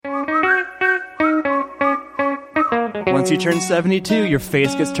Once you turn 72, your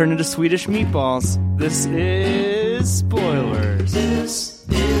face gets turned into Swedish meatballs. This is Spoilers. This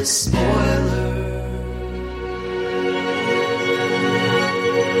is Spoilers.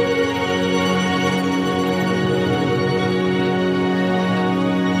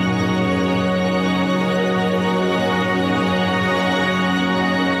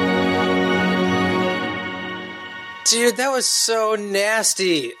 Dude, that was so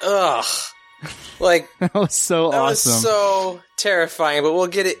nasty. Ugh. Like, that was so awesome. That was so terrifying, but we'll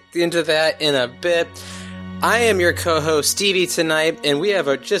get into that in a bit. I am your co-host, Stevie, tonight, and we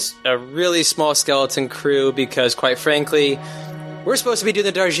have just a really small skeleton crew because, quite frankly, we're supposed to be doing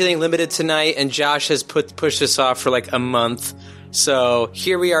the Darjeeling Limited tonight, and Josh has pushed us off for like a month. So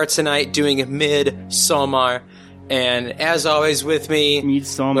here we are tonight doing Midsommar. And as always with me,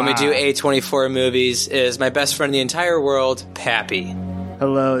 Midsommar. When we do A24 movies, is my best friend in the entire world, Pappy.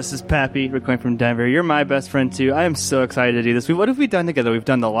 Hello, this is Pappy, recording from Denver. You're my best friend, too. I am so excited to do this. What have we done together? We've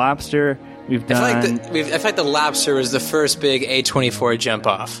done The Lobster. We've done... I feel like The Lobster was the first big A24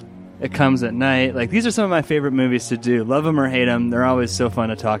 jump-off. It Comes at Night. Like, these are some of my favorite movies to do. Love them or hate them, they're always so fun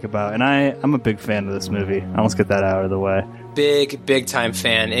to talk about. And I'm a big fan of this movie. Let's get that out of the way. Big time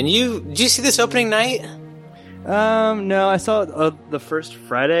fan. And did you see this opening night? No, I saw it the first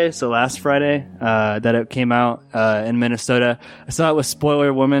Friday, so last Friday, that it came out, in Minnesota. I saw it with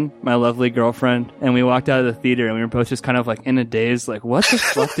Spoiler Woman, my lovely girlfriend, and we walked out of the theater and we were both just kind of like in a daze, like, what the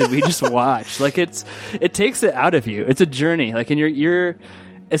fuck did we just watch? Like, it takes it out of you. It's a journey. Like, and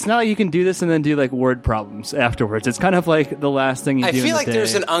it's not like you can do this and then do like word problems afterwards. It's kind of like the last thing you do in the day. I feel like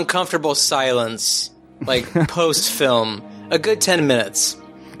there's an uncomfortable silence, like, post-film. A good 10 minutes.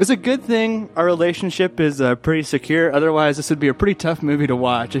 It's a good thing our relationship is pretty secure. Otherwise, this would be a pretty tough movie to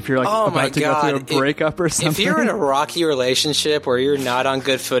watch if you're like about to go through a breakup or something. If you're in a rocky relationship where you're not on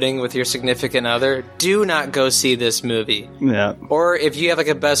good footing with your significant other, do not go see this movie. Yeah. Or if you have like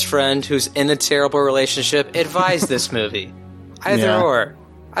a best friend who's in a terrible relationship, advise this movie.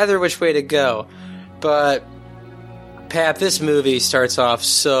 Either which way to go. But Pap, this movie starts off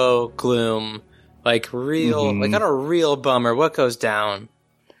so gloom, like on a real bummer. What goes down?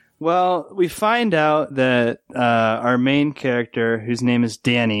 Well, we find out that our main character, whose name is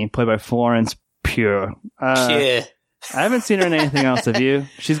Danny, played by Florence Pugh. I haven't seen her in anything else, have you?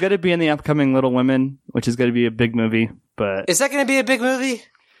 She's going to be in the upcoming Little Women, which is going to be a big movie. But is that going to be a big movie?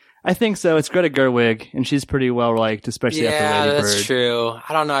 I think so. It's Greta Gerwig, and she's pretty well liked, especially after Lady Bird. Yeah, that's true.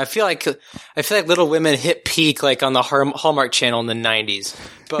 I don't know. I feel like Little Women hit peak like on the Hallmark Channel in the 90s.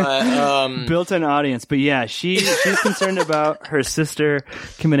 But built-in audience. But yeah, she's concerned about her sister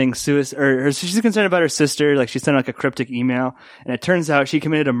committing suicide, or she's concerned about her sister. Like, she sent like a cryptic email, and it turns out she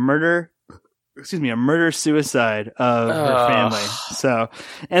committed a murder-suicide of her family. So,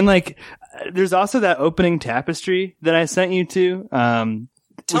 and like, there's also that opening tapestry that I sent you to.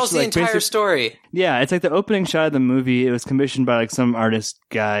 Tells the entire story. Yeah, it's like the opening shot of the movie. It was commissioned by like some artist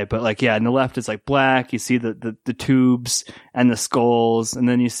guy, but like, yeah, on the left it's like black. You see the tubes and the skulls, and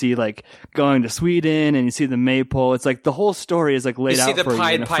then you see like going to Sweden, and you see the maypole. It's like the whole story is like laid out for you. You see the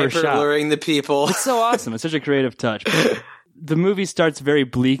Pied Piper luring the people. It's so awesome. It's such a creative touch. The movie starts very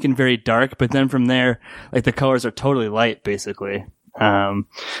bleak and very dark, but then from there, like, the colors are totally light, basically. Do you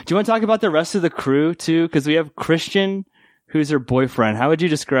want to talk about the rest of the crew too? Because we have Christian, who's her boyfriend. How would you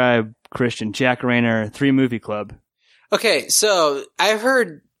describe Christian? Jack Rayner, 3 Movie Club. Okay, so I've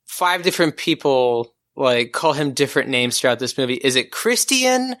heard 5 different people like call him different names throughout this movie. Is it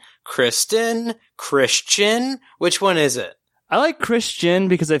Christian, Kristen, Christian? Which one is it? I like Christian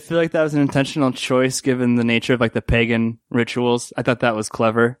because I feel like that was an intentional choice given the nature of like the pagan rituals. I thought that was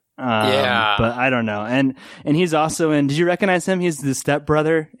clever. Yeah. But I don't know. And he's also in, did you recognize him? He's the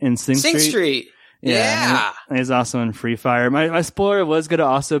stepbrother in Sing Street. Yeah. And he's also in Free Fire. My spoiler was going to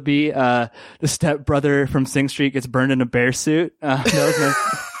also be the stepbrother from Sing Street gets burned in a bear suit. That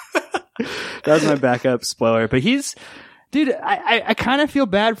was my backup spoiler. But dude, I kind of feel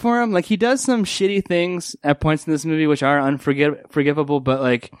bad for him. Like, he does some shitty things at points in this movie which are unforgivable, but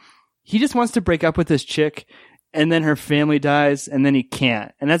like, he just wants to break up with this chick, and then her family dies, and then he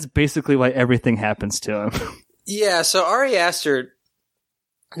can't. And that's basically why everything happens to him. Yeah, so Ari Aster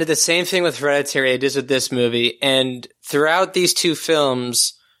did the same thing with Hereditary it did with this movie, and throughout these 2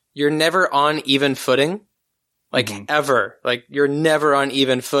 films, you're never on even footing. Like, ever. Like, you're never on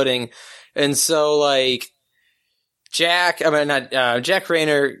even footing. And so, like, Jack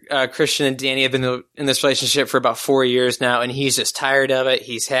Rayner, Christian, and Danny have been in this relationship for about 4 years now, and he's just tired of it.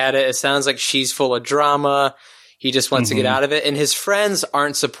 He's had it. It sounds like she's full of drama. He just wants to get out of it. And his friends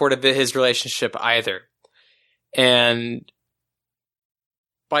aren't supportive of his relationship either. And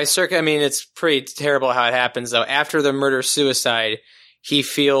by I mean, it's pretty terrible how it happens, though. After the murder-suicide, he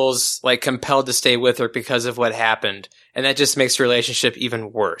feels like compelled to stay with her because of what happened. And that just makes the relationship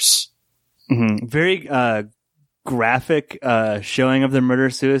even worse. Mm-hmm. Very graphic showing of the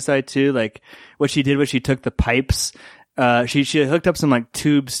murder-suicide, too. Like, what she did was she took the pipes. She hooked up some like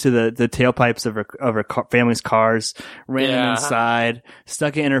tubes to the tailpipes of her family's cars, ran them inside,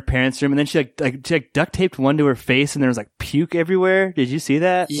 stuck it in her parents' room, and then she duct taped one to her face, and there was like puke everywhere. Did you see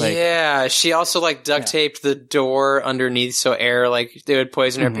that? Yeah, she also like duct taped the door underneath so air like they would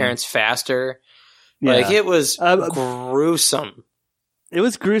poison her parents faster. Like it was gruesome. It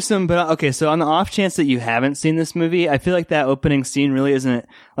was gruesome, but okay, so on the off chance that you haven't seen this movie, I feel like that opening scene really isn't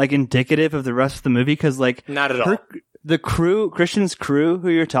like indicative of the rest of the movie, because like not at all. The crew, Christian's crew, who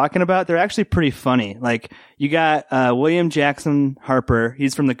you're talking about, they're actually pretty funny. Like, you got William Jackson Harper,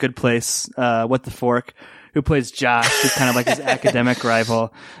 he's from The Good Place, What the Fork, who plays Josh, who's kind of like his academic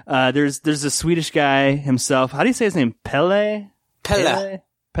rival. There's a Swedish guy himself. How do you say his name? Pelle?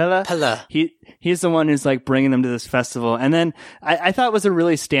 He's the one who's like bringing them to this festival. And then I thought it was a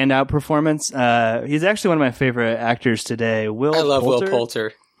really standout performance. He's actually one of my favorite actors today. I love Will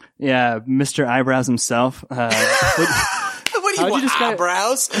Poulter. Yeah, Mr. Eyebrows himself. What do you want,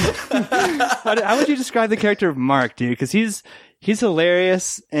 eyebrows? How would you describe the character of Mark, dude? Because he's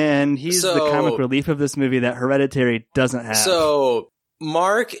hilarious, and he's the comic relief of this movie that Hereditary doesn't have. So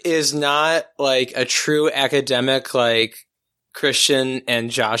Mark is not like a true academic like Christian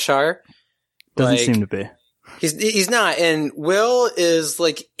and Josh are. Doesn't seem to be. He's not, and Will is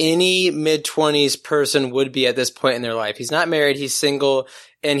like any mid-20s person would be at this point in their life. He's not married, he's single,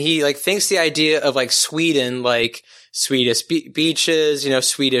 and he like thinks the idea of like Sweden, like Swedish beaches,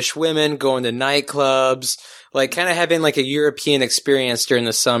 Swedish women going to nightclubs, like kind of having like a European experience during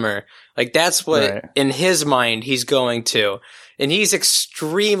the summer. Like that's what in his mind he's going to, and he's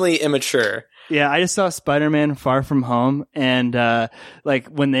extremely immature. Yeah, I just saw Spider-Man Far From Home, and like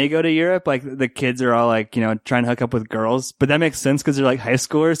when they go to Europe, like the kids are all like, trying to hook up with girls, but that makes sense because they're like high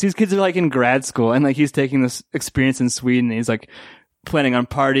schoolers. These kids are like in grad school, and like he's taking this experience in Sweden, and he's like planning on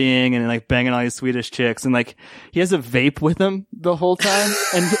partying and like banging all these Swedish chicks, and like he has a vape with him the whole time,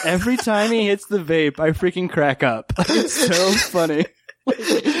 and every time he hits the vape, I freaking crack up. Like, it's so funny.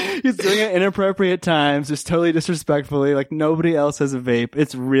 He's doing it inappropriate times, just totally disrespectfully. Like nobody else has a vape.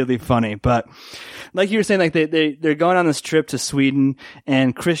 It's really funny. But like you were saying, like they're going on this trip to Sweden,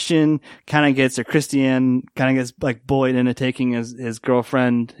 and Christian kind of gets like bullied into taking his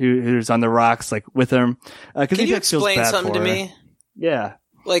girlfriend who's on the rocks like with him. Can you explain something to me? Yeah.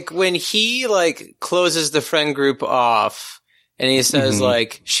 Like when he like closes the friend group off and he says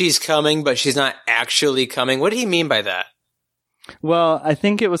like she's coming, but she's not actually coming. What did he mean by that? Well, I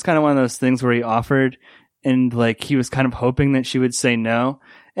think it was kind of one of those things where he offered, and like he was kind of hoping that she would say no.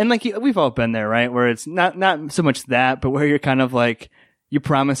 And like we've all been there, right? Where it's not so much that, but where you're kind of like you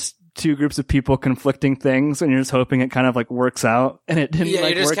promise two groups of people conflicting things, and you're just hoping it kind of like works out, and it didn't. Yeah,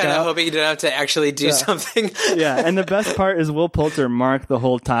 you're just kind of hoping you don't have to actually do something. Yeah, and the best part is Will Poulter, Mark, the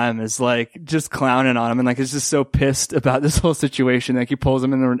whole time is like just clowning on him, and like is just so pissed about this whole situation. Like he pulls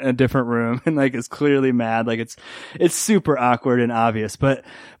him in a different room, and like is clearly mad. Like it's super awkward and obvious, but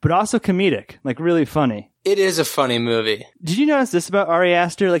also comedic, like really funny. It is a funny movie. Did you notice this about Ari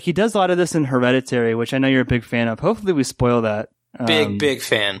Aster? Like he does a lot of this in Hereditary, which I know you're a big fan of. Hopefully we spoil that. Big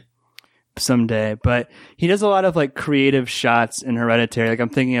fan. Someday, but he does a lot of like creative shots in Hereditary. Like I'm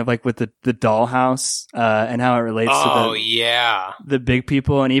thinking of like with the dollhouse and how it relates to the big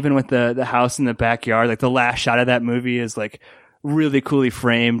people, and even with the house in the backyard. Like the last shot of that movie is like really coolly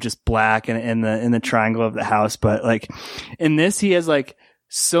framed, just black and in the triangle of the house. But like in this, he has like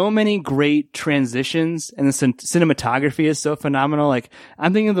so many great transitions, and the cinematography is so phenomenal. Like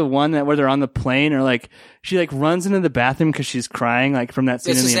I'm thinking of the one where they're on the plane, or like she like runs into the bathroom because she's crying, like from that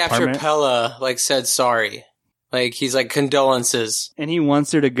scene in the apartment. This is after Pella like said sorry, like he's like condolences, and he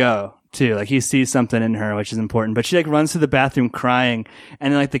wants her to go too. Like he sees something in her which is important, but she like runs to the bathroom crying,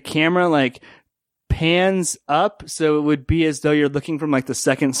 and then like the camera like pans up, so it would be as though you're looking from like the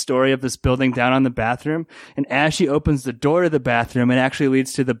second story of this building down on the bathroom, and as she opens the door to the bathroom, it actually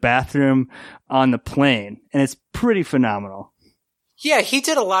leads to the bathroom on the plane, and it's pretty phenomenal. Yeah, he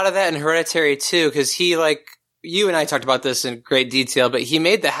did a lot of that in Hereditary too, because he like you and I talked about this in great detail, but he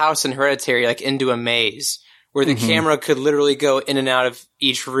made the house in Hereditary like into a maze where the camera could literally go in and out of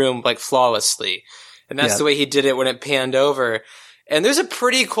each room like flawlessly, and that's the way he did it when it panned over. And there's a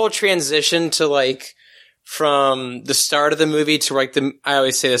pretty cool transition to like from the start of the movie to like I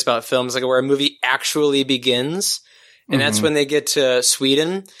always say this about films, like where a movie actually begins. And that's when they get to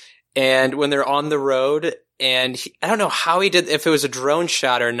Sweden, and when they're on the road and I don't know how he did, if it was a drone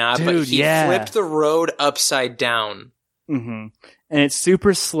shot or not, but he flipped the road upside down. Mm-hmm. And it's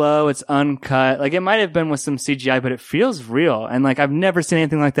super slow. It's uncut. Like, it might have been with some CGI, but it feels real. And like, I've never seen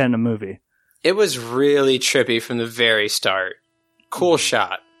anything like that in a movie. It was really trippy from the very start. Cool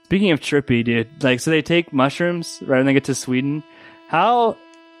shot. Speaking of trippy, dude, like, so they take mushrooms right when they get to Sweden. I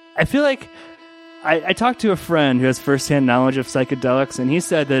feel like I talked to a friend who has firsthand knowledge of psychedelics, and he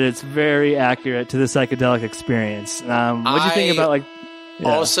said that it's very accurate to the psychedelic experience. What do you think about, like...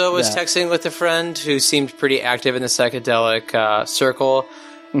 Yeah, also was texting with a friend who seemed pretty active in the psychedelic circle,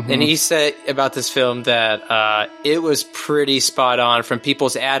 and he said about this film that it was pretty spot on, from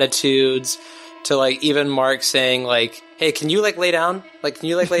people's attitudes to, like, even Mark saying, like, hey, can you, like, lay down? Like, can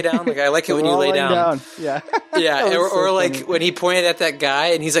you, like, lay down? Like, I like it when you lay down. Yeah. Yeah, or like, when he pointed at that guy,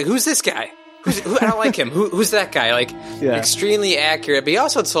 and he's like, who's this guy? Who, I don't like him. Who's that guy? Like, extremely accurate. But he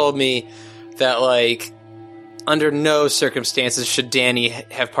also told me that, like, under no circumstances should Danny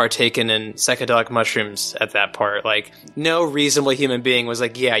have partaken in psychedelic mushrooms at that part. Like, no reasonable human being was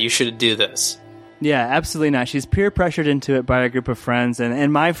like, yeah, you should do this. Yeah, absolutely not. She's peer pressured into it by a group of friends.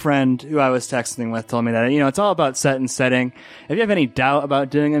 And my friend who I was texting with told me that, it's all about set and setting. If you have any doubt about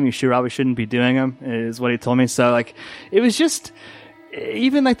doing them, you probably shouldn't be doing them, is what he told me. So, like, it was just...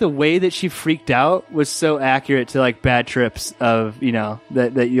 Even, like, the way that she freaked out was so accurate to, like, bad trips of,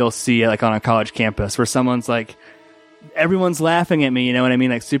 that you'll see, like, on a college campus where someone's like, everyone's laughing at me, you know what I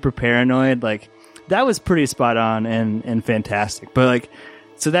mean? Like, super paranoid. Like, that was pretty spot on and fantastic. But, like,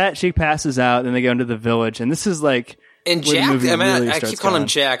 so that she passes out, then they go into the village, and this is, like... And Jack, I keep calling him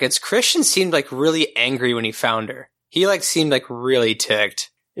Jack. It's Christian seemed, like, really angry when he found her. He, like, seemed, like, really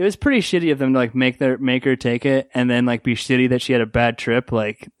ticked. It was pretty shitty of them to, like, make her take it and then, like, be shitty that she had a bad trip.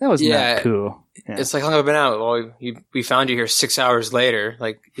 Like, that was not cool. Yeah. It's like, how long have I been out? Well, we found you here 6 hours later.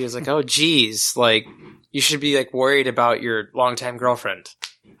 Like, he was like, oh, geez. Like, you should be, like, worried about your longtime girlfriend.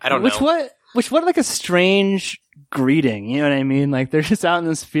 I don't know. Which what, like, a strange greeting. You know what I mean? Like, they're just out in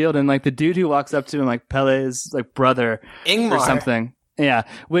this field, and, like, the dude who walks up to him, like, Pele's, like, brother Ingmar. Or something. Yeah.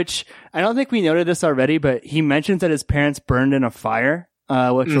 Which, I don't think we noted this already, but he mentions that his parents burned in a fire.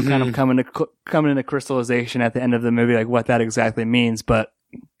 Which will kind of come into crystallization at the end of the movie, like what that exactly means. But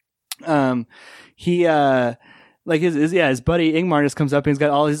he like his buddy Ingmar just comes up and he's got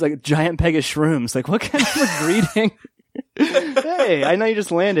all these like giant peg of shrooms. Like, what kind of a greeting? Hey, I know you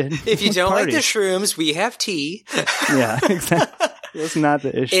just landed. If you don't like the shrooms, we have tea. Yeah, exactly. That's not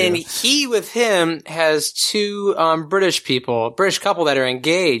the issue. And he, with him, has two British couple that are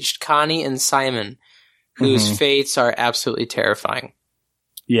engaged, Connie and Simon, whose fates are absolutely terrifying.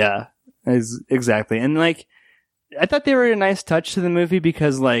 Yeah, exactly. And, like, I thought they were a nice touch to the movie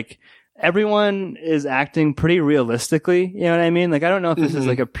because, like, everyone is acting pretty realistically. You know what I mean? Like, I don't know if this is,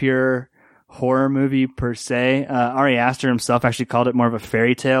 like, a pure horror movie per se. Ari Aster himself actually called it more of a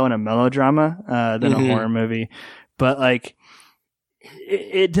fairy tale and a melodrama than a horror movie. But, like,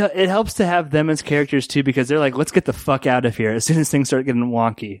 it helps to have them as characters, too, because they're like, let's get the fuck out of here as soon as things start getting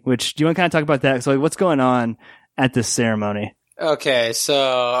wonky. Which, do you want to kind of talk about that? So, like, what's going on at this ceremony? Okay,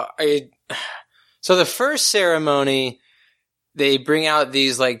 so the first ceremony, they bring out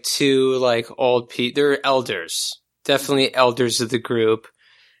these like two like old people. They're elders, definitely elders of the group,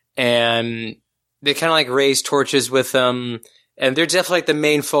 and they kind of like raise torches with them, and they're definitely like the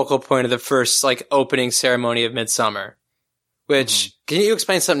main focal point of the first like opening ceremony of Midsommar. Which can you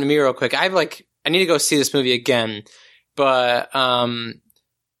explain something to me real quick? I need to go see this movie again, but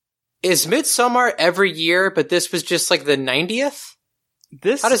is Midsommar every year, but this was just like the 90th?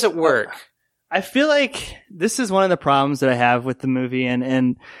 How does it work? I feel like this is one of the problems that I have with the movie,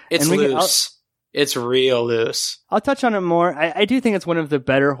 and it's loose. It's real loose. I'll touch on it more. I do think it's one of the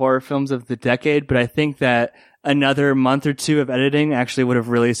better horror films of the decade, but I think that another month or two of editing actually would have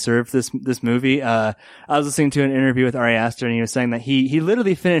really served this movie. I was listening to an interview with Ari Aster, and he was saying that he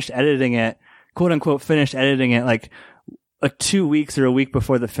literally finished editing it, quote unquote, like 2 weeks or a week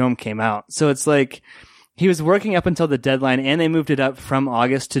before the film came out. So it's like he was working up until the deadline, and they moved it up from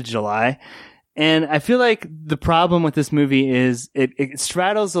August to July. And I feel like the problem with this movie is it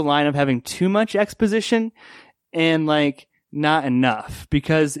straddles the line of having too much exposition and like not enough,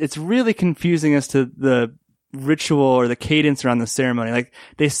 because it's really confusing as to the ritual or the cadence around the ceremony. Like,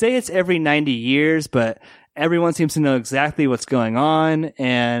 they say it's every 90 years, but everyone seems to know exactly what's going on,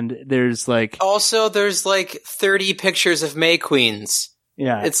 and there's like 30 pictures of May Queens.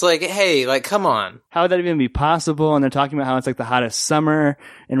 Yeah. It's like, hey, like, come on. How would that even be possible? And they're talking about how it's like the hottest summer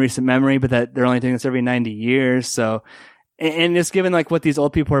in recent memory, but that they're only doing this every 90 years. So, and just given like what these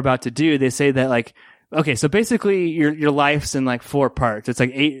old people are about to do, they say that like, okay, so basically your life's in like 4 parts. It's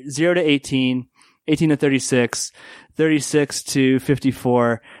like 0 to 18, 18 to 36, 36 to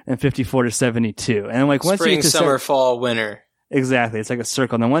 54, and 54 to 72. And like once spring, you get to summer, fall, winter. Exactly. It's like a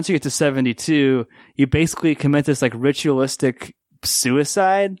circle. And then once you get to 72, you basically commit this like ritualistic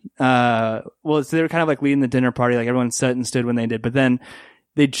suicide. Well, so they were kind of like leading the dinner party, like everyone sat and stood when they did, but then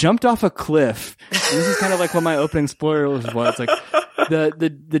they jumped off a cliff. And this is kind of like what my opening spoiler was. It's like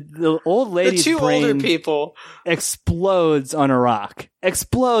the old lady's the two brain older people explodes on a rock.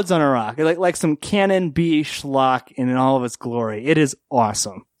 Like some Canon B schlock in all of its glory. It is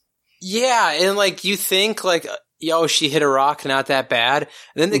awesome. Yeah, and like you think like, yo, she hit a rock, not that bad.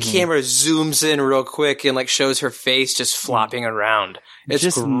 And then the camera zooms in real quick and like shows her face just flopping around. It's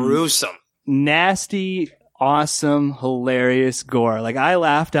just gruesome. Nasty, awesome, hilarious gore. Like I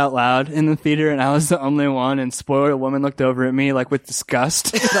laughed out loud in the theater and I was the only one, and spoiler, a woman looked over at me like with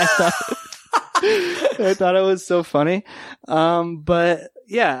disgust. I thought it was so funny. But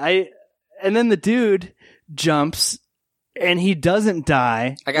yeah, and then the dude jumps and he doesn't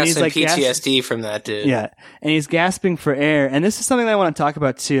die. I got some like PTSD from that dude. Yeah. And he's gasping for air. And this is something that I want to talk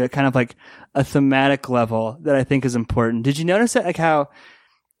about too, at kind of like a thematic level that I think is important. Did you notice that, like how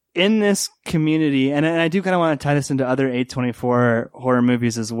in this community, and I do kind of want to tie this into other A24 horror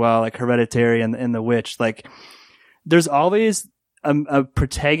movies as well, like Hereditary and The Witch, like there's always a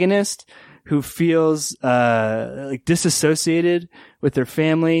protagonist who feels like disassociated with their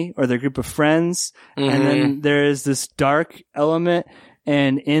family or their group of friends. And then there is this dark element,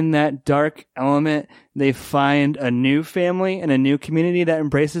 and in that dark element they find a new family and a new community that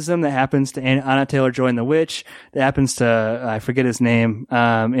embraces them. That happens to Anna Taylor-Joy in The Witch. That happens to I forget his name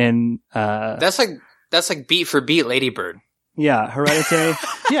that's like beat for beat Lady Bird. Yeah, Hereditary.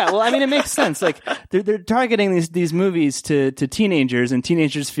 Yeah, well, I mean, it makes sense. Like they're targeting these movies to teenagers, and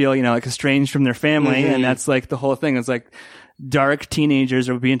teenagers feel, you know, like estranged from their family, and that's like the whole thing. It's like dark teenagers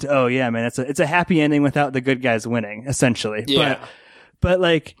are being oh yeah, man, it's a happy ending without the good guys winning, essentially. Yeah. But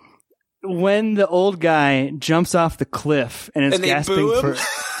like when the old guy jumps off the cliff and is gasping for,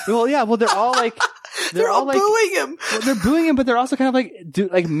 well, they're all like. They're all like, booing him. Well, they're booing him, but they're also kind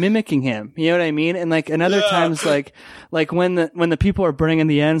of like mimicking him. You know what I mean? And like, and other times, like when the people are burning in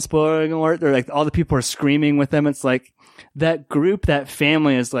the end, spoiler alert, they're like, all the people are screaming with them. It's like that group, that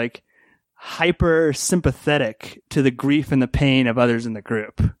family is like hyper sympathetic to the grief and the pain of others in the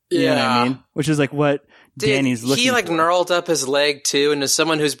group. You know what I mean? Which is like what Danny's looking for. He like gnarled up his leg too, and as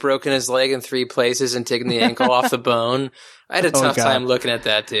someone who's broken his leg in 3 places and taken the ankle off the bone, I had a tough time looking at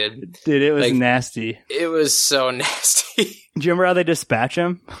that, dude. Dude, it was like, nasty. It was so nasty. Do you remember how they dispatch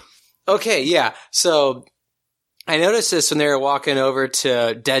him? Okay, yeah. So I noticed this when they were walking over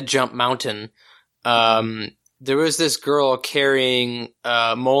to Dead Jump Mountain. There was this girl carrying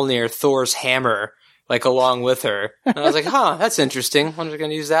Mjolnir, Thor's hammer, like along with her. And I was like, huh, that's interesting. What are we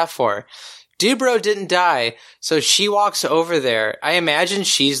going to use that for? Dude bro didn't die, so she walks over there. I imagine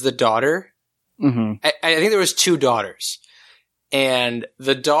she's the daughter. I think there was 2 daughters. And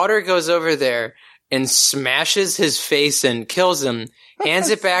the daughter goes over there and smashes his face and kills him, hands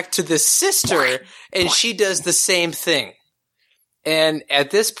it back to the sister, and she does the same thing. And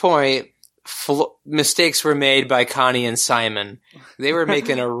at this point, mistakes were made by Connie and Simon. They were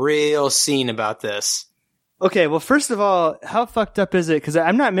making a real scene about this. Okay, well, first of all, how fucked up is it? Because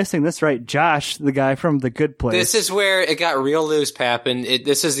I'm not missing this, right? Josh, the guy from The Good Place. This is where it got real loose, Pap, and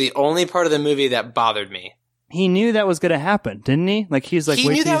this is the only part of the movie that bothered me. He knew that was going to happen, didn't he? Like he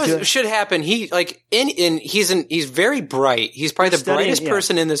knew that should happen. He like he's very bright. He's probably the brightest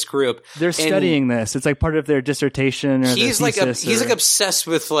person in this group. They're studying this. It's like part of their dissertation. Or he's their he's obsessed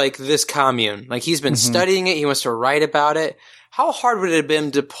with like this commune. Like he's been studying it. He wants to write about it. How hard would it have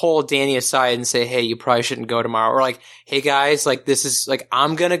been to pull Danny aside and say, "Hey, you probably shouldn't go tomorrow," or like, "Hey guys, like this is like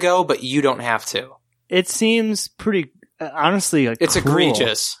I'm gonna go, but you don't have to." It seems pretty honestly like it's cruel.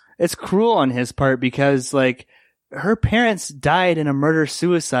 Egregious. It's cruel on his part because like her parents died in a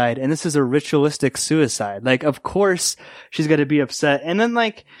murder-suicide, and this is a ritualistic suicide. Like, of course she's going to be upset. And then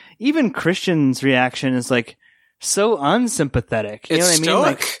like even Christian's reaction is like so unsympathetic. You know what I mean?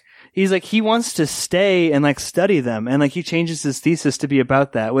 Like, he's like, he wants to stay and like study them, and like he changes his thesis to be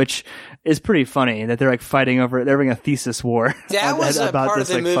about that, which is pretty funny that they're like fighting over it. They're having a thesis war. That was a part of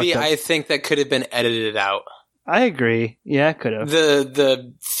the movie I think that could have been edited out. I agree. Yeah, it could have.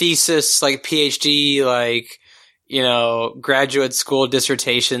 The thesis, like PhD, like, you know, graduate school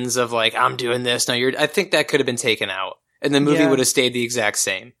dissertations of like, I'm doing this. No, I think that could have been taken out, and the movie would have stayed the exact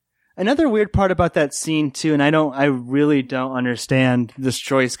same. Another weird part about that scene too, and I really don't understand this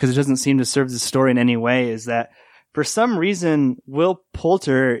choice because it doesn't seem to serve the story in any way, is that for some reason Will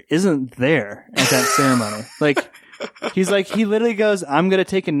Poulter isn't there at that ceremony. Like he literally goes, "I'm gonna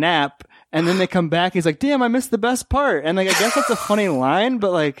take a nap," And then they come back. He's like, damn, I missed the best part. And like, I guess that's a funny line,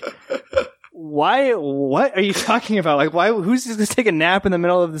 but like, why, what are you talking about? Like, why, who's just going to take a nap in the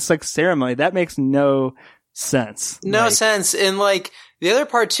middle of this like ceremony? That makes no sense. No sense. And like, the other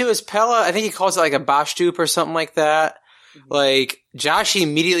part too is Pella, I think he calls it like a Bashtup or something like that. Like, Josh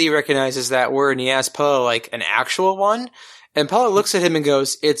immediately recognizes that word and he asks Pella like an actual one. And Pella looks at him and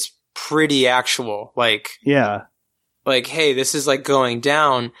goes, it's pretty actual. Like, yeah. Like, hey, this is like going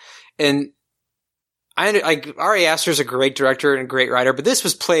down. And Ari Aster's a great director and a great writer, but this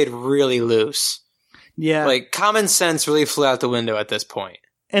was played really loose. Yeah. Like, common sense really flew out the window at this point.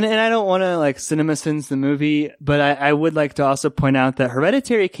 And I don't want to like CinemaSins the movie, but I would like to also point out that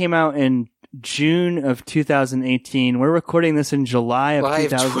Hereditary came out in June of 2018. We're recording this in July of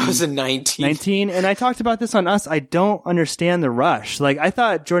 2019. And I talked about this on Us. I don't understand the rush. Like, I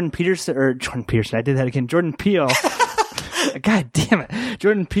thought Jordan Peele. God damn it.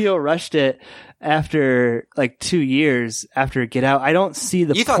 Jordan Peele rushed it after like 2 years after Get Out. I don't see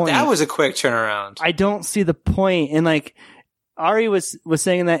the point. You thought that was a quick turnaround. I don't see the point. And like, Ari was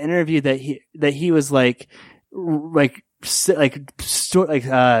saying in that interview that he was storybooking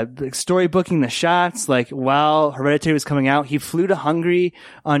the shots, like while Hereditary was coming out. He flew to Hungary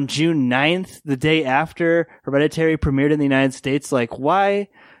on June 9th, the day after Hereditary premiered in the United States. Like, why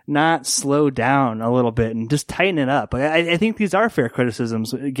not slow down a little bit and just tighten it up? Like, I think these are fair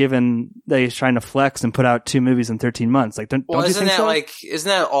criticisms given that he's trying to flex and put out 2 movies in 13 months. Like, don't you think so? Isn't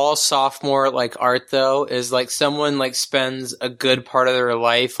that all sophomore like art though? Is like someone like spends a good part of their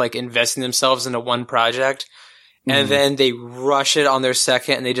life like investing themselves into one project and then they rush it on their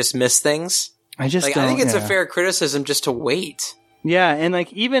second and they just miss things. I think it's a fair criticism just to wait. Yeah. And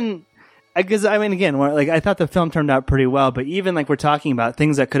like, even, because I mean, again, like, I thought the film turned out pretty well, but even like we're talking about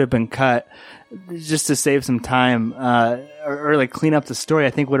things that could have been cut just to save some time, or like clean up the story, I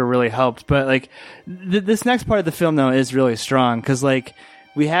think would have really helped. But like this next part of the film though is really strong because like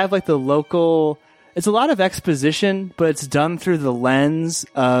we have like the local, it's a lot of exposition, but it's done through the lens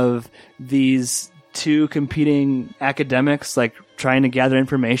of these 2 competing academics, like trying to gather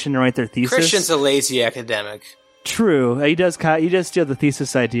information to write their thesis. Christian's a lazy academic. True, he does steal the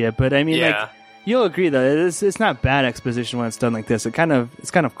thesis idea, but I mean, like, you'll agree though, it's not bad exposition when it's done like this. It's kind of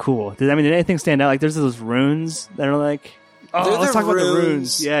cool. Did anything stand out? Like, there's those runes that are like, let's talk about the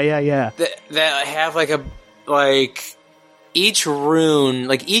runes. Yeah. That have each rune,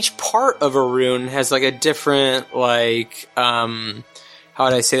 like each part of a rune has like a different like how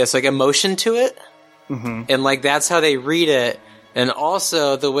would I say this? Like emotion to it. Mm-hmm. And like that's how they read it. And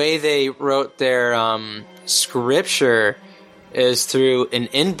also the way they wrote their scripture is through an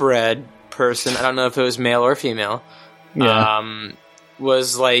inbred person. I don't know if it was male or female. Yeah.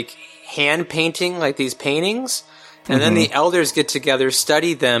 Was like hand painting like these paintings. And then the elders get together,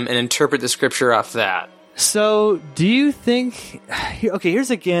 study them, and interpret the scripture off that. So do you think... Okay,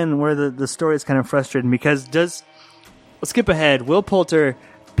 here's again where the story is kind of frustrating because let's skip ahead. Will Poulter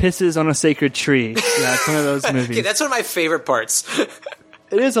pisses on a sacred tree. Yeah, it's one of those movies. Okay, that's one of my favorite parts.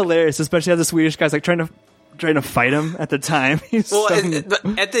 It is hilarious, especially as the Swedish guy's like trying to fight him at the time.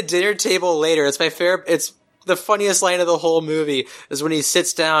 At the dinner table later, it's my favorite. It's the funniest line of the whole movie is when he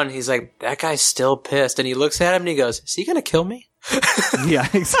sits down. He's like, "That guy's still pissed," and he looks at him and he goes, "Is he gonna kill me?" Yeah,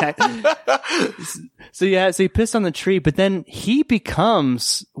 exactly. So he pissed on the tree, but then he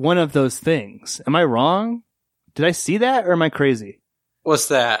becomes one of those things. Am I wrong? Did I see that, or am I crazy? What's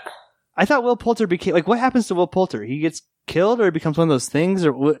that? I thought Will Poulter became like. What happens to Will Poulter? He gets killed, or he becomes one of those things,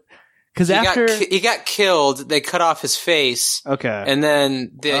 or what? Because he got killed, they cut off his face. Okay, and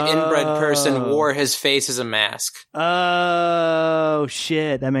then the inbred person wore his face as a mask. Oh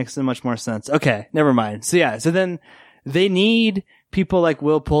shit, that makes so much more sense. Okay, never mind. So then they need people like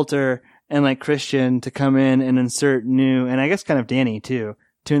Will Poulter and like Christian to come in and insert new, and I guess kind of Danny too,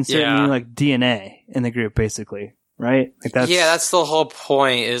 to insert new like DNA in the group, basically. Right? Like that's the whole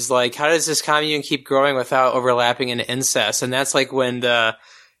point is like, how does this commune keep growing without overlapping into incest? And that's like when the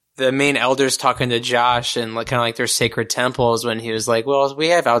main elders talking to Josh and like kind of like their sacred temples when he was like, well, we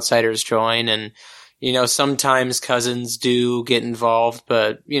have outsiders join and, you know, sometimes cousins do get involved,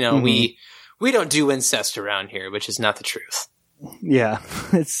 but you know, we don't do incest around here, which is not the truth. Yeah.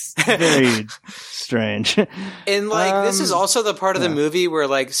 It's very strange. And like, this is also the part of the movie where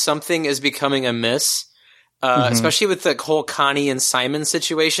like something is becoming amiss. Especially with the whole Connie and Simon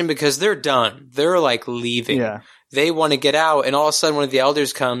situation, because they're done. They're like leaving. Yeah. They want to get out. And all of a sudden one of the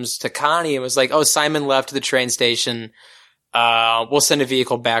elders comes to Connie and was like, oh, Simon left to the train station. We'll send a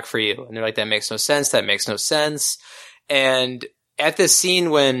vehicle back for you. And they're like, that makes no sense. That makes no sense. And at this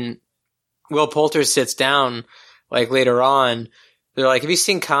scene when Will Poulter sits down, like later on, they're like, have you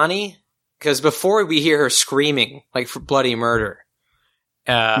seen Connie? because before we hear her screaming, like for bloody murder,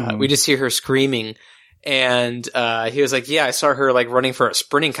 we just hear her screaming. And he was like, yeah, I saw her like running for a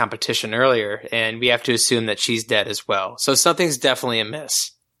sprinting competition earlier, and we have to assume that she's dead as well. So something's definitely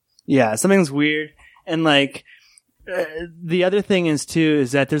amiss. Yeah, something's weird. And like, the other thing is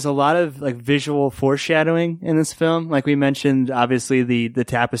that there's a lot of like visual foreshadowing in this film. Like we mentioned, obviously the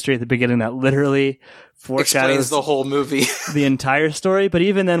tapestry at the beginning that literally foreshadows explains the whole movie, the entire story. But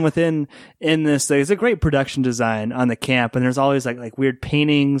even then in this, there's a great production design on the camp, and there's always like weird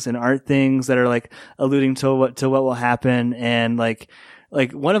paintings and art things that are like alluding to what will happen. And like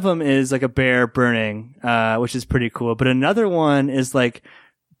one of them is like a bear burning, which is pretty cool. But another one is like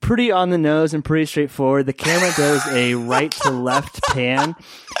pretty on the nose and pretty straightforward. The camera does a right to left pan,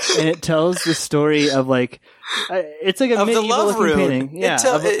 and it tells the story of like it's like a medieval looking painting. Yeah,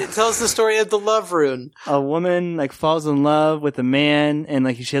 it tells the story of the love rune. A woman like falls in love with a man, and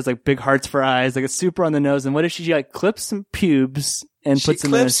like she has like big hearts for eyes. Like it's super on the nose. And what does she like? Clips some pubes and puts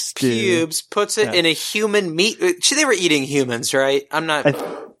them in a stew. Pubes, puts it in a human meat. They were eating humans, right? I'm not.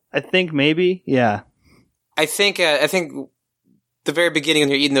 I think maybe. Yeah. I think the very beginning when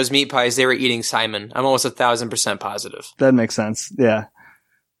they're eating those meat pies, they were eating Simon. I'm almost 1,000% positive. That makes sense. Yeah.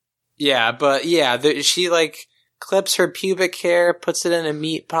 Yeah, but yeah, she like clips her pubic hair, puts it in a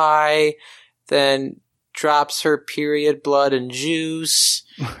meat pie, then drops her period blood and juice,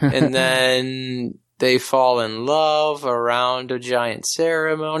 and then they fall in love around a giant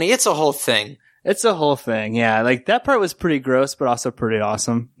ceremony. It's a whole thing. Yeah. Like that part was pretty gross, but also pretty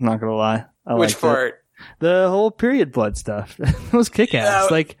awesome. I'm not gonna lie. Which part? The whole period blood stuff. It was kick-ass.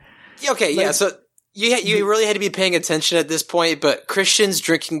 So you really had to be paying attention at this point, but Christian's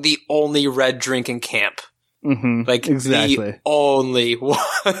drinking the only red drink in camp. Mm-hmm, like exactly the only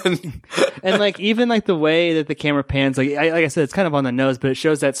one. And like even like the way that the camera pans, like I said, it's kind of on the nose, but it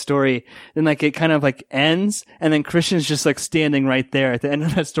shows that story. Then like it kind of like ends, and then Christian's just like standing right there at the end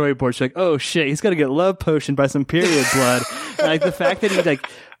of that storyboard. She's like, oh shit, he's got to get love potioned by some period blood. And like the fact that he like.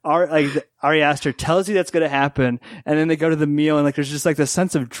 Ari Aster tells you that's going to happen, and then they go to the meal, and like there's just like this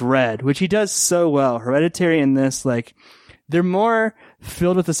sense of dread, which he does so well. Hereditary in this, like they're more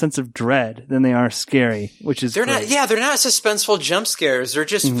filled with a sense of dread than they are scary, which is they're not suspenseful jump scares. They're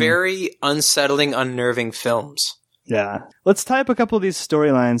just very unsettling, unnerving films. Yeah. Let's tie up a couple of these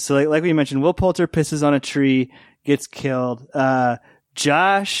storylines. So like we mentioned, Will Poulter pisses on a tree, gets killed.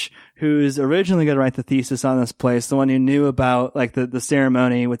 Josh, who's originally going to write the thesis on this place, the one who knew about like the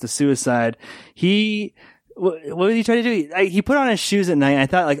ceremony with the suicide, what did he try to do? He put on his shoes at night. And I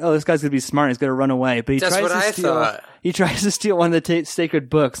thought like, oh, this guy's going to be smart. He's going to run away. But he tries to steal one of the sacred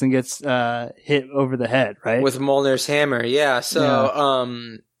books and gets hit over the head, right? With Mjolnir's hammer. Yeah. So,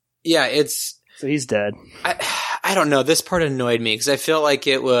 so he's dead. I don't know. This part annoyed me because I felt like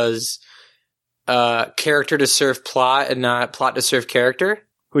it was character to serve plot and not plot to serve character.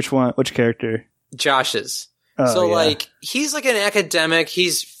 Which one? Which character? Josh's. Like, he's like an academic.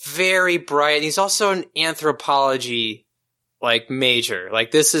 He's very bright. And he's also an anthropology, like, major.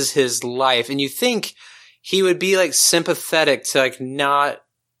 Like, this is his life. And you think he would be, like, sympathetic to, like, not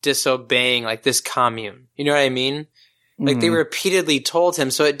disobeying, like, this commune. You know what I mean? Like, they repeatedly told him.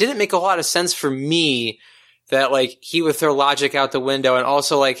 So it didn't make a lot of sense for me that, like, he would throw logic out the window, and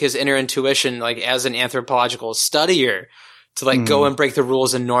also, like, his inner intuition, like, as an anthropological studier, to like go and break the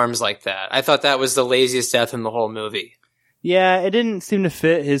rules and norms like that. I thought that was the laziest death in the whole movie. Yeah, it didn't seem to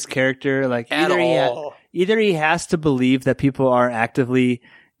fit his character. Like at all. Either he has to believe that people are actively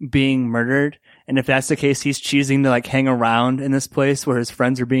being murdered, and if that's the case, he's choosing to like hang around in this place where his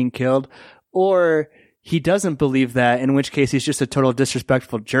friends are being killed, or he doesn't believe that, in which case he's just a total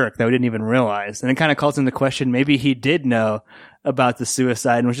disrespectful jerk that we didn't even realize. And it kind of calls into question, maybe he did know about the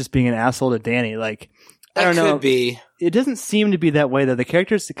suicide and was just being an asshole to Danny. Like, I don't know. Could be. It doesn't seem to be that way, though. The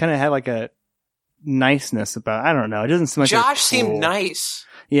characters kind of have like a niceness about, I don't know. It doesn't seem like Josh seemed nice.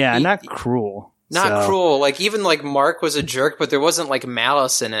 Yeah, not cruel. Not cruel. Like, even like Mark was a jerk, but there wasn't like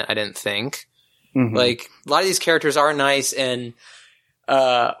malice in it, I didn't think. Mm-hmm. Like, a lot of these characters are nice, and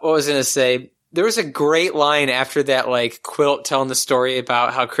what was I going to say? There was a great line after that, like, quilt telling the story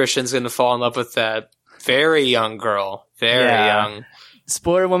about how Christian's going to fall in love with that very young girl. Very young.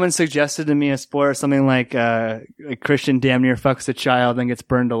 Spoiler woman suggested to me a spoiler, something like Christian damn near fucks a child and gets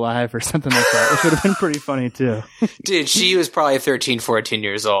burned alive or something like that, which would have been pretty funny too. Dude, she was probably 13, 14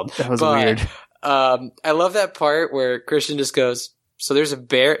 years old. That was weird. I love that part where Christian just goes, so there's a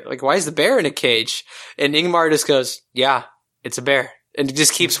bear, like, why is the bear in a cage? And Ingmar just goes, yeah, it's a bear. And it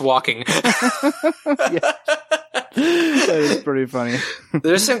just keeps walking. That is pretty funny.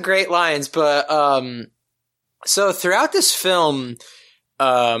 There's some great lines, but so throughout this film,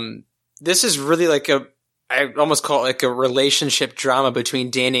 this is really like I almost call it like a relationship drama between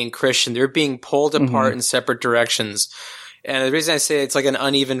Danny and Christian. They're being pulled apart in separate directions. And the reason I say it's like an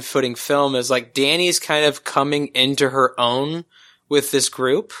uneven footing film is like Danny's kind of coming into her own with this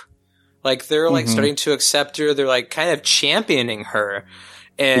group. Like they're like starting to accept her. They're like kind of championing her.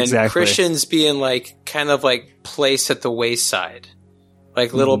 And Christian's being like kind of like placed at the wayside.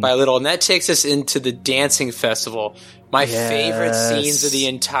 Like little by little. And that takes us into the dancing festival. My favorite scenes of the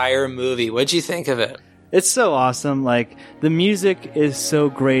entire movie. What'd you think of it? It's so awesome. Like, the music is so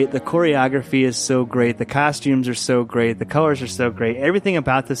great. The choreography is so great. The costumes are so great. The colors are so great. Everything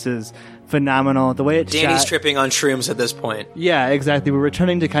about this is phenomenal. The way it's Danny's shot, tripping on shrooms at this point. Yeah, exactly. We're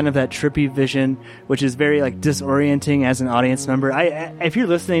returning to kind of that trippy vision, which is very, like, disorienting as an audience member. If you're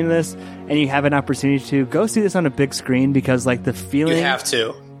listening to this and you have an opportunity to, go see this on a big screen because, like, the feeling... You have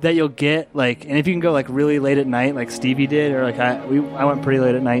to. That you'll get, like, and if you can go, like, really late at night, like Stevie did, or, like, I went pretty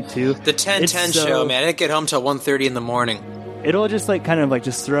late at night, too. The 10:10 show, man. I didn't get home till 1:30 in the morning. It'll just, like, kind of, like,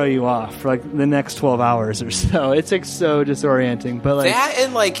 just throw you off for, like, the next 12 hours or so. It's, like, so disorienting. But, like... That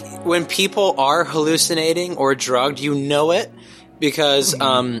and, like, when people are hallucinating or drugged, you know it, because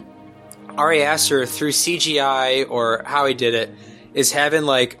Ari Aster, through CGI or how he did it, is having,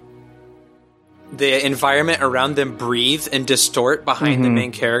 like, the environment around them breathe and distort behind the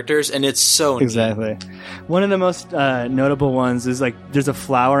main characters, and it's so neat. Exactly. One of the most notable ones is, like, there's a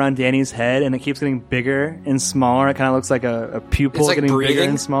flower on Danny's head, and it keeps getting bigger and smaller. It kind of looks like a pupil, like, getting bigger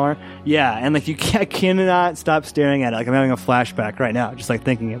and smaller. Yeah, and, like, I cannot stop staring at it. Like, I'm having a flashback right now, just, like,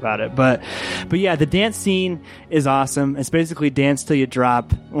 thinking about it. But yeah, the dance scene is awesome. It's basically dance till you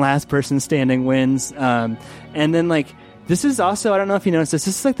drop. Last person standing wins. And then, like... This is also, I don't know if you noticed this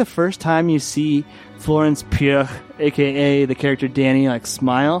is like the first time you see Florence Pugh, a.k.a. the character Danny, like,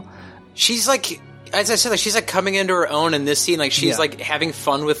 smile. She's like, as I said, like, she's like coming into her own in this scene. Like, she's like having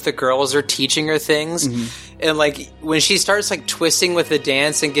fun with the girls or teaching her things. And like, when she starts like twisting with the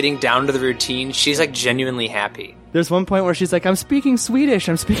dance and getting down to the routine, she's like genuinely happy. There's one point where she's like, I'm speaking Swedish.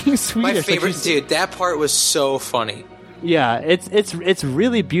 My favorite, like, dude, that part was so funny. Yeah, it's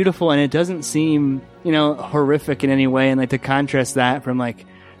really beautiful, and it doesn't seem, you know, horrific in any way. And, like, to contrast that from, like,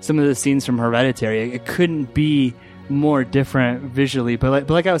 some of the scenes from Hereditary, it couldn't be more different visually. But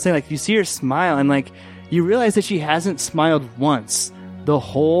like I was saying, like, you see her smile, and, like, you realize that she hasn't smiled once the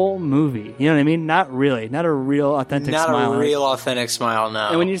whole movie. You know what I mean? Not really, not a real authentic smile. Not a real authentic smile, no.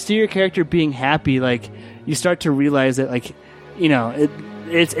 And when you see your character being happy, like, you start to realize that, like, you know,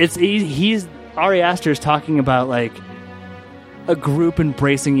 he's Ari Aster is talking about, like, a group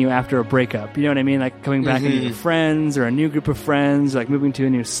embracing you after a breakup. You know what I mean? Like, coming back into your friends or a new group of friends, like moving to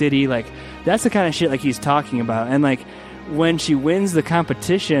a new city. Like, that's the kind of shit, like, he's talking about. And, like, when she wins the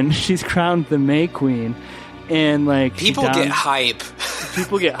competition, she's crowned the May Queen. And, like, people get hype.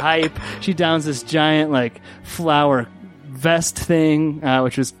 People get hype. She downs this giant, like, flower vest thing,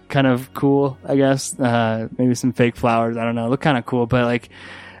 which was kind of cool, I guess. Maybe some fake flowers. I don't know. Look kind of cool. But, like,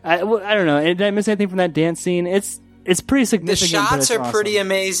 I don't know. Did I miss anything from that dance scene? It's pretty significant. The shots are awesome. Pretty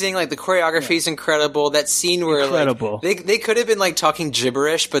amazing. Like, the choreography is incredible. That scene where, like, they could have been, like, talking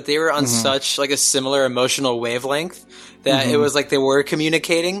gibberish, but they were on such, like, a similar emotional wavelength that it was like they were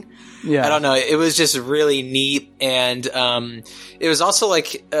communicating. Yeah. I don't know. It was just really neat. And it was also,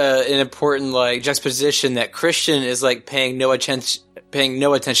 like, an important, like, juxtaposition that Christian is, like, paying no attention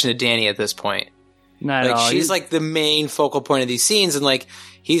to Danny at this point. Not at all. She's like the main focal point of these scenes, and, like,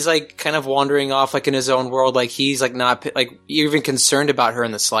 he's, like, kind of wandering off, like, in his own world. Like, he's, like, not, like, even concerned about her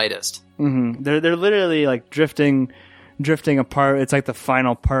in the slightest. They're literally, like, drifting apart. It's like the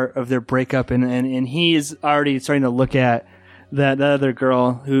final part of their breakup, and he's already starting to look at that other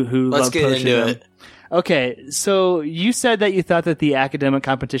girl who Let's loved get coaching into him. it. Okay, so you said that you thought that the academic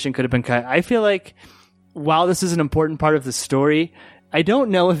competition could have been cut. I feel like while this is an important part of the story, I don't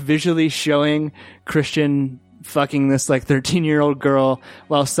know if visually showing Christian fucking this, like, 13-year-old girl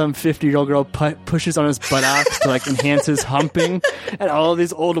while some 50-year-old girl pushes on his buttocks to, like, enhance his humping, and all of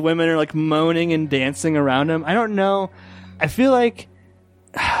these old women are, like, moaning and dancing around him. I don't know. I feel like...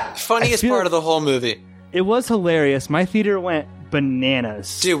 Funniest part of the whole movie. It was hilarious. My theater went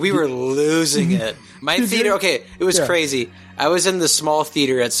bananas. Dude, we were losing it. My theater... Okay, it was crazy. I was in the small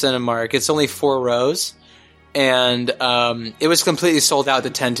theater at Cinemark. It's only 4 rows. And it was completely sold out,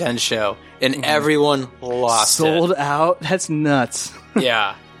 the 10:10 show, and everyone lost it. Sold out? That's nuts.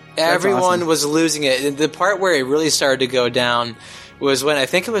 Yeah. Everyone awesome. was losing it. And the part where it really started to go down was when I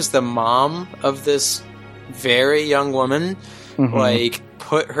think it was the mom of this very young woman, like,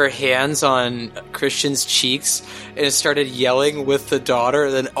 put her hands on Christian's cheeks and started yelling with the daughter,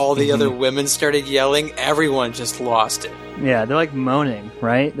 and then all the other women started yelling. Everyone just lost it. Yeah, they're like moaning,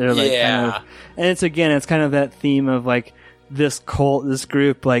 right? They're like kind of, and it's kind of that theme of like this cult, this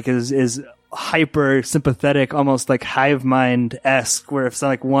group like is hyper sympathetic, almost like hive mind-esque, where if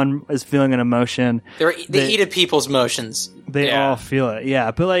like one is feeling an emotion, they eat at people's emotions. They all feel it.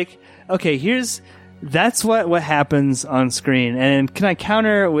 Yeah, but like, okay, that's what happens on screen. And can I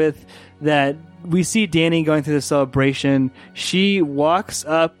counter with that? We see Danny going through the celebration. She walks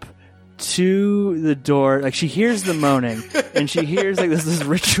up to the door, like she hears the moaning, and she hears like this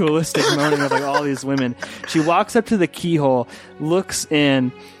ritualistic moaning of like all these women. She walks up to the keyhole, looks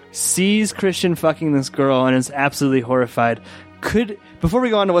in, sees Christian fucking this girl, and is absolutely horrified. Before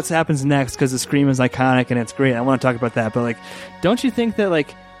we go on to what happens next, because the scream is iconic and it's great, I want to talk about that, but like, don't you think that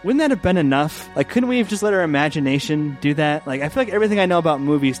like, wouldn't that have been enough? Like, couldn't we have just let our imagination do that? Like, I feel like everything I know about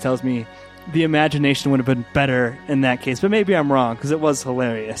movies tells me the imagination would have been better in that case, but maybe I'm wrong, because it was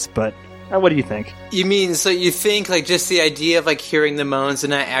hilarious. But what do you think? You mean, so you think like just the idea of like hearing the moans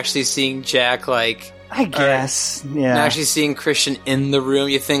and not actually seeing Jack, like, I guess, yeah, not actually seeing Christian in the room,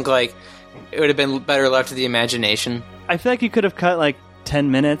 you think like it would have been better left to the imagination? I feel like you could have cut like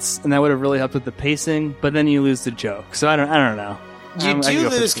 10 minutes, and that would have really helped with the pacing, but then you lose the joke. So I don't know. You do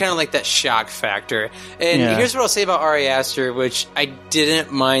lose kind of like that shock factor. And here's what I'll say about Ari Aster, which I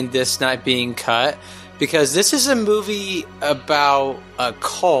didn't mind this not being cut, because this is a movie about a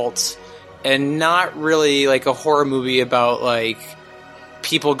cult and not really like a horror movie about like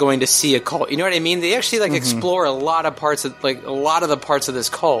people going to see a cult. You know what I mean? They actually like explore a lot of the parts of this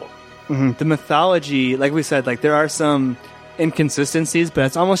cult. Mm-hmm. The mythology, like we said, like there are some inconsistencies, but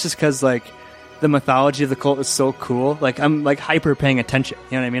it's almost just because like the mythology of the cult is so cool. Like I'm like hyper paying attention.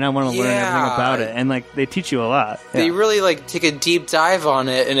 You know what I mean? I want to learn everything about it, and like they teach you a lot. They really like take a deep dive on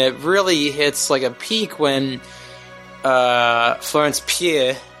it, and it really hits like a peak when Florence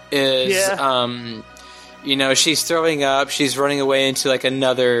Pugh is, you know, she's throwing up. She's running away into like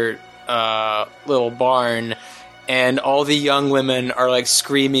another little barn. And all the young women are like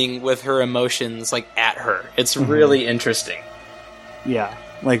screaming with her emotions, like at her. It's really interesting. Yeah,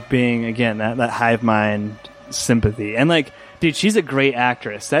 like being again that hive mind sympathy, and like, dude, she's a great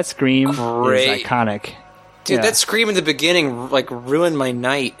actress. That scream is iconic. Dude, that scream in the beginning like ruined my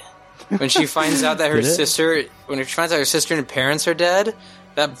night when she finds out that her sister and parents are dead.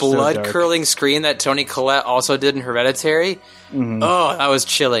 That blood curdling scream that Toni Collette also did in Hereditary. Oh, that was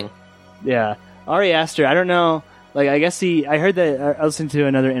chilling. Yeah, Ari Aster. I don't know. Like, I guess I heard that, I listened to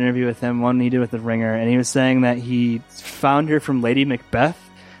another interview with him, one he did with The Ringer, and he was saying that he found her from Lady Macbeth,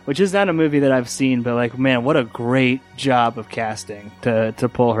 which is not a movie that I've seen, but like, man, what a great job of casting to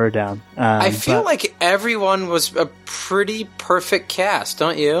pull her down. I feel like everyone was a pretty perfect cast,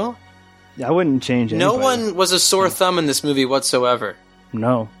 don't you? I wouldn't change anybody. No one was a sore thumb in this movie whatsoever.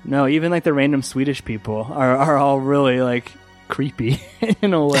 No, even like the random Swedish people are all really like creepy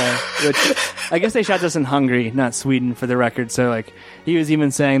in a way, which I guess they shot this in Hungary, not Sweden, for the record. So like he was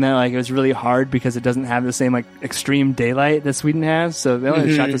even saying that like it was really hard because it doesn't have the same like extreme daylight that Sweden has. So they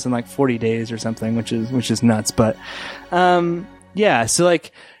only shot this in like 40 days or something, which is nuts. But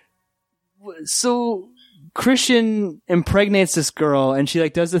so Christian impregnates this girl, and she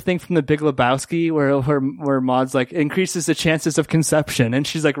like does the thing from The Big Lebowski where Maud's like increases the chances of conception, and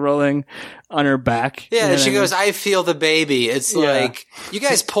she's like rolling on her back. Yeah, and she goes, "I feel the baby." It's like, you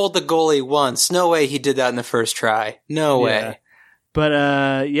guys pulled the goalie once. No way he did that in the first try. No way.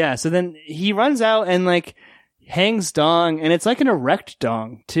 But so then he runs out and like hangs dong, and it's like an erect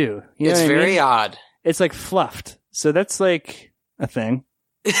dong too. You know it's very odd. It's like fluffed, so that's like a thing.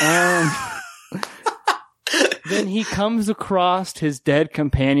 Then he comes across his dead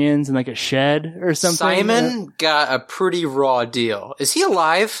companions in like a shed or something. Simon got a pretty raw deal. Is he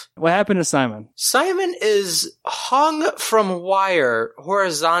alive? What happened to Simon? Simon is hung from wire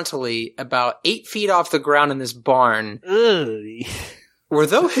horizontally about 8 feet off the ground in this barn. Ugh. Were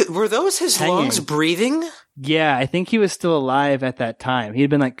those his lungs breathing? Yeah, I think he was still alive at that time. He had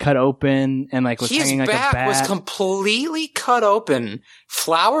been like cut open and like was hanging like a bat. His back was completely cut open.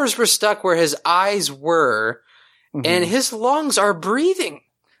 Flowers were stuck where his eyes were. And his lungs are breathing.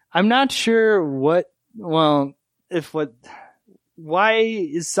 I'm not sure why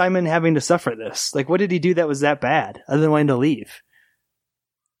is Simon having to suffer this? Like, what did he do that was that bad, other than wanting to leave?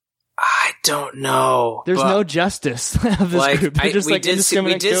 I don't know. There's no justice of this group. They're just we did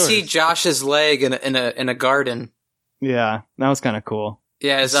see Josh's leg in a garden. Yeah, that was kind of cool.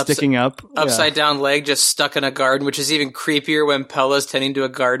 Yeah, his sticking up. Upside down leg just stuck in a garden, which is even creepier when Pella's tending to a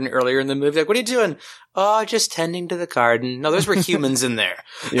garden earlier in the movie. Like, what are you doing? Oh, just tending to the garden. No, those were humans in there.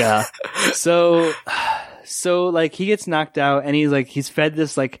 Yeah. So like he gets knocked out and he's fed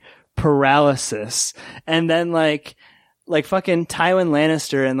this like paralysis. And then like fucking Tywin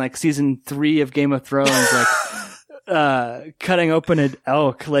Lannister in like season 3 of Game of Thrones, like cutting open an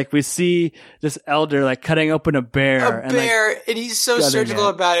elk. Like we see this elder like cutting open a bear. And he's so surgical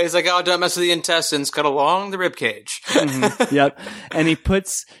about it. He's like, oh, don't mess with the intestines, cut along the rib cage. Mm-hmm. Yep. And he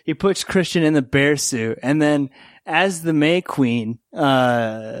puts Christian in the bear suit. And then as the May Queen,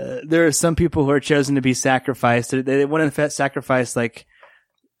 there are some people who are chosen to be sacrificed. They want to sacrifice like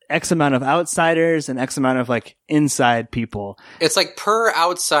X amount of outsiders and X amount of like inside people. It's like per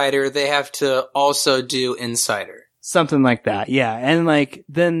outsider, they have to also do insider. Something like that. Yeah. And like,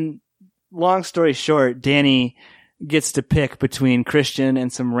 then long story short, Danny gets to pick between Christian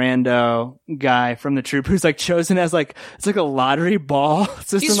and some rando guy from the troop who's like chosen as like, it's like a lottery ball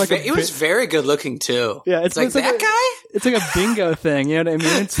system. He was very good looking too. Yeah. It's like that guy? It's like a bingo thing. You know what I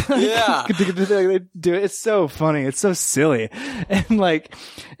mean? It's like, yeah. They do it. It's so funny. It's so silly. And like,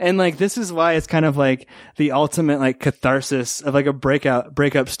 this is why it's kind of like the ultimate like catharsis of like a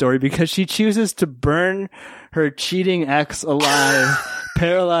breakup story, because she chooses to burn her cheating ex alive,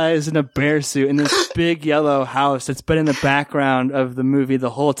 paralyzed in a bear suit in this big yellow house that's been in the background of the movie the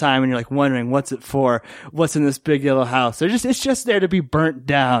whole time. And you're like wondering, what's it for? What's in this big yellow house? It's just there to be burnt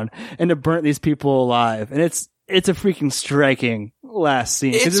down and to burn these people alive. And it's a freaking striking last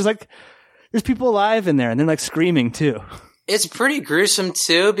scene. Cause there's people alive in there and they're like screaming too. It's pretty gruesome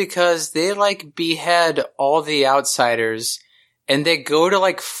too, because they like behead all the outsiders and they go to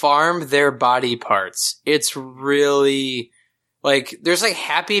like farm their body parts. It's really like, there's like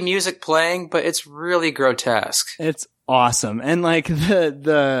happy music playing, but it's really grotesque. It's awesome. And like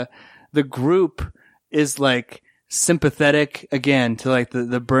the group is like sympathetic again to like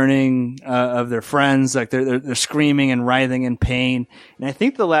the burning of their friends. Like they're screaming and writhing in pain. And I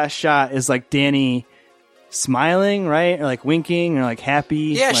think the last shot is like Danny smiling, right? Or like winking or like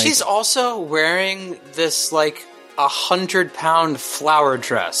happy. Yeah, like, she's also wearing this like 100-pound flower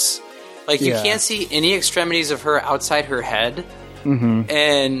dress. Like you can't see any extremities of her outside her head. Mm-hmm.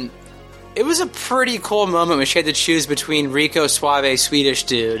 And it was a pretty cool moment when she had to choose between Rico Suave, Swedish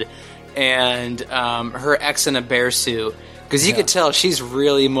dude, and her ex in a bear suit. Because you could tell she's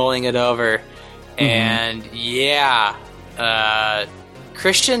really mulling it over. Mm-hmm. And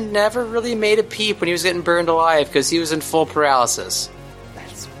Christian never really made a peep when he was getting burned alive because he was in full paralysis.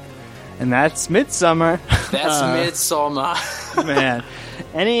 And that's Midsommar. That's Midsommar. Man.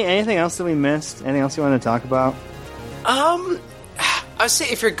 Anything else that we missed? Anything else you want to talk about? I would say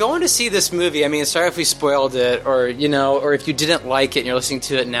if you're going to see this movie, I mean, sorry if we spoiled it, or or if you didn't like it and you're listening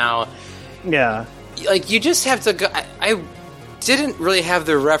to it now. Yeah. Like, you just have to go. I didn't really have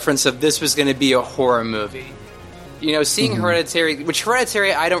the reference of this was going to be a horror movie. Seeing Hereditary, which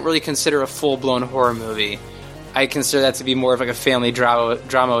Hereditary I don't really consider a full-blown horror movie. I consider that to be more of like a family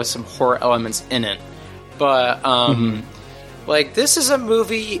drama with some horror elements in it. But, like, this is a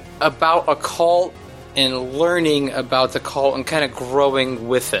movie about a cult and learning about the cult and kind of growing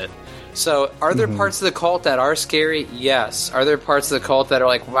with it. So, are there parts of the cult that are scary? Yes. Are there parts of the cult that are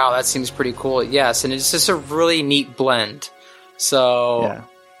like, wow, that seems pretty cool? Yes. And it's just a really neat blend. So,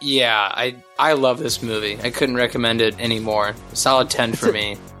 yeah, I love this movie. I couldn't recommend it anymore. Solid 10 for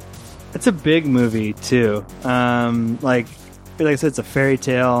me. It's a big movie, too. Like I said, it's a fairy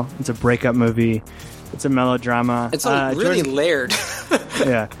tale. It's a breakup movie. It's a melodrama. It's really layered.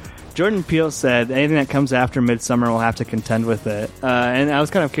 Yeah. Jordan Peele said anything that comes after Midsommar will have to contend with it. And I was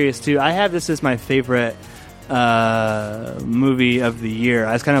kind of curious, too. I have this as my favorite movie of the year.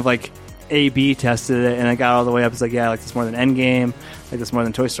 I was kind of like A/B tested it, and I got all the way up. It's like, yeah, I like this more than Endgame. I like this more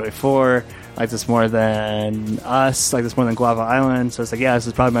than Toy Story 4. I like this more than Us. I like this more than Guava Island. So it's like, yeah, this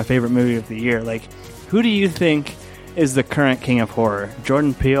is probably my favorite movie of the year. Like, who do you think is the current king of horror?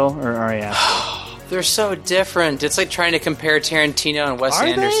 Jordan Peele or Ari Aster? They're so different. It's like trying to compare Tarantino and Wes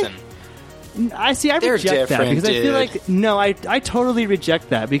Anderson. I reject that because I feel like I totally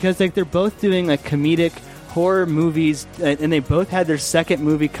reject that because like they're both doing like comedic horror movies and they both had their second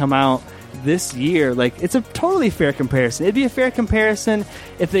movie come out this year. Like, it's a totally fair comparison. It'd be a fair comparison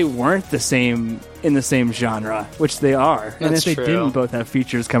if they weren't in the same genre, which they are. And if they didn't both have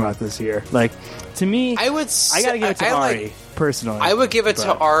features come out this year. Like, to me, I gotta give it to Ari, personally. I would give it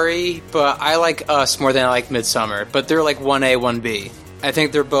to Ari, but I like Us more than I like Midsommar. But they're like 1A, 1B. I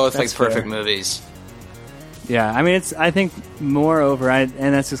think they're both like perfect movies. Yeah, I mean, I think moreover, and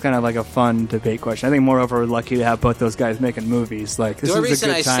that's just kind of like a fun debate question. I think moreover, we're lucky to have both those guys making movies. Like, this the only is a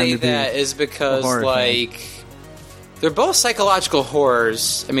reason good I time say to be that is because, a like, fan. they're both psychological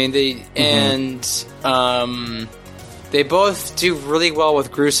horrors. I mean, they both do really well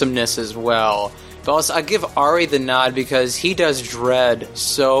with gruesomeness as well. But also, I give Ari the nod because he does dread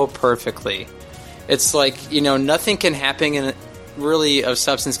so perfectly. It's like, nothing can happen really of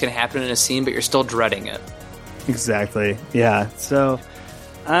substance can happen in a scene, but you're still dreading it. Exactly. Yeah. So,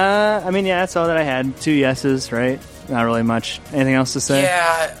 I mean, yeah, that's all that I had. 2 yeses, right? Not really much. Anything else to say?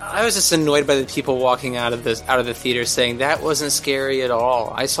 Yeah, I was just annoyed by the people walking out of the theater saying that wasn't scary at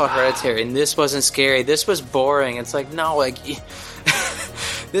all. I saw Hereditary, and this wasn't scary. This was boring. It's like, no, like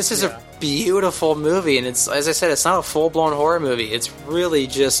this is a beautiful movie, and it's, as I said, it's not a full blown horror movie. It's really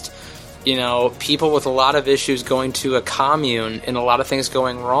just people with a lot of issues going to a commune and a lot of things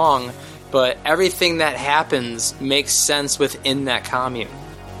going wrong, but everything that happens makes sense within that commune.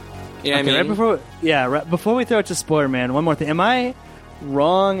 You know what I mean? Right before we throw it to spoiler, man, one more thing. Am I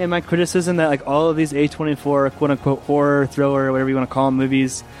wrong in my criticism that like all of these A24 quote unquote horror, thriller, whatever you want to call them,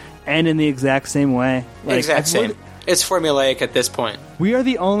 movies end in the exact same way? Like, exact same. It's formulaic at this point. We are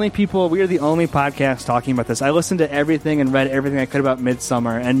the only podcast talking about this. I listened to everything and read everything I could about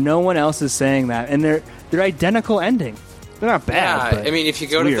Midsommar, and no one else is saying that. And they're identical ending. They're not bad. Yeah, I mean, if you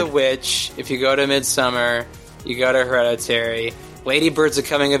go to The Witch, if you go to Midsommar, you go to Hereditary. Lady Bird's a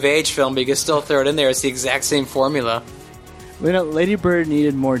coming-of-age film, but you can still throw it in there. It's the exact same formula. Lady Bird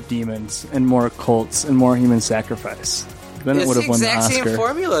needed more demons and more cults and more human sacrifice. Then it would have won the Oscar. It's the exact same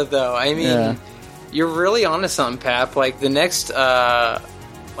formula, though. I mean, you're really onto something, Pap. Like the next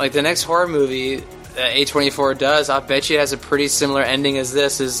horror movie that A24 does, I bet you it has a pretty similar ending as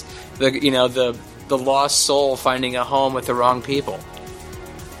this. Is the lost soul finding a home with the wrong people.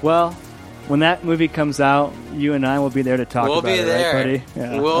 Well, when that movie comes out, you and I will be there to talk about it, right, buddy?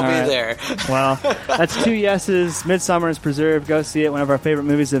 Yeah. We'll be there. Well, that's 2 yeses. Midsommar is preserved. Go see it. One of our favorite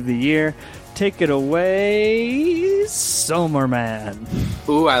movies of the year. Take it away, Somer Man.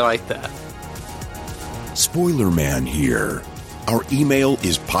 Ooh, I like that. Spoiler Man here. Our email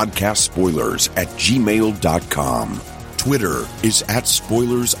is podcastspoilers@gmail.com. Twitter is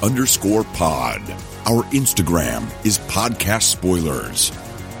 @spoilers_pod. Our Instagram is podcastspoilers.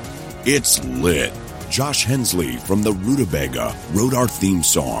 It's lit. Josh Hensley from the Rutabaga wrote our theme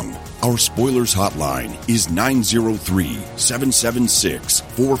song. Our spoilers hotline is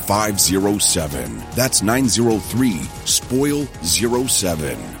 903-776-4507. That's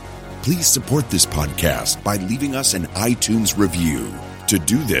 903-SPOIL07. Please support this podcast by leaving us an iTunes review. To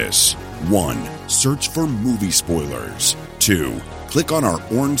do this, 1. Search for Movie Spoilers. 2. Click on our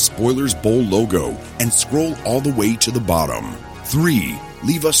orange Spoilers Bowl logo and scroll all the way to the bottom. 3.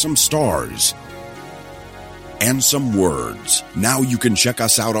 Leave us some stars and some words. Now you can check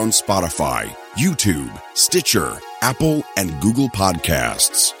us out on Spotify, YouTube, Stitcher, Apple, and Google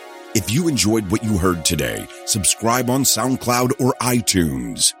Podcasts. If you enjoyed what you heard today, subscribe on SoundCloud or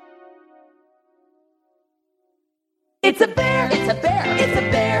iTunes. It's a bear. It's a bear. It's a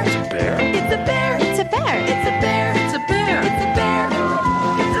bear. It's a bear. It's a bear. It's a bear. It's a bear. It's a bear. It's a bear.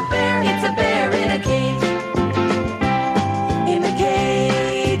 It's a bear. It's a bear in a cage. In the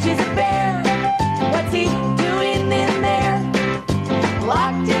cage is a bear. What's he doing in there?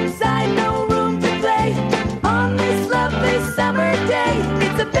 Locked inside, no room to play. On this lovely summer day.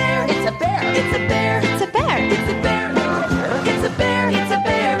 It's a bear. It's a bear. It's a bear. It's a bear. It's a bear. It's a bear. It's a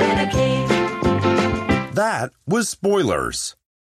bear in a cage. That was Spoilers.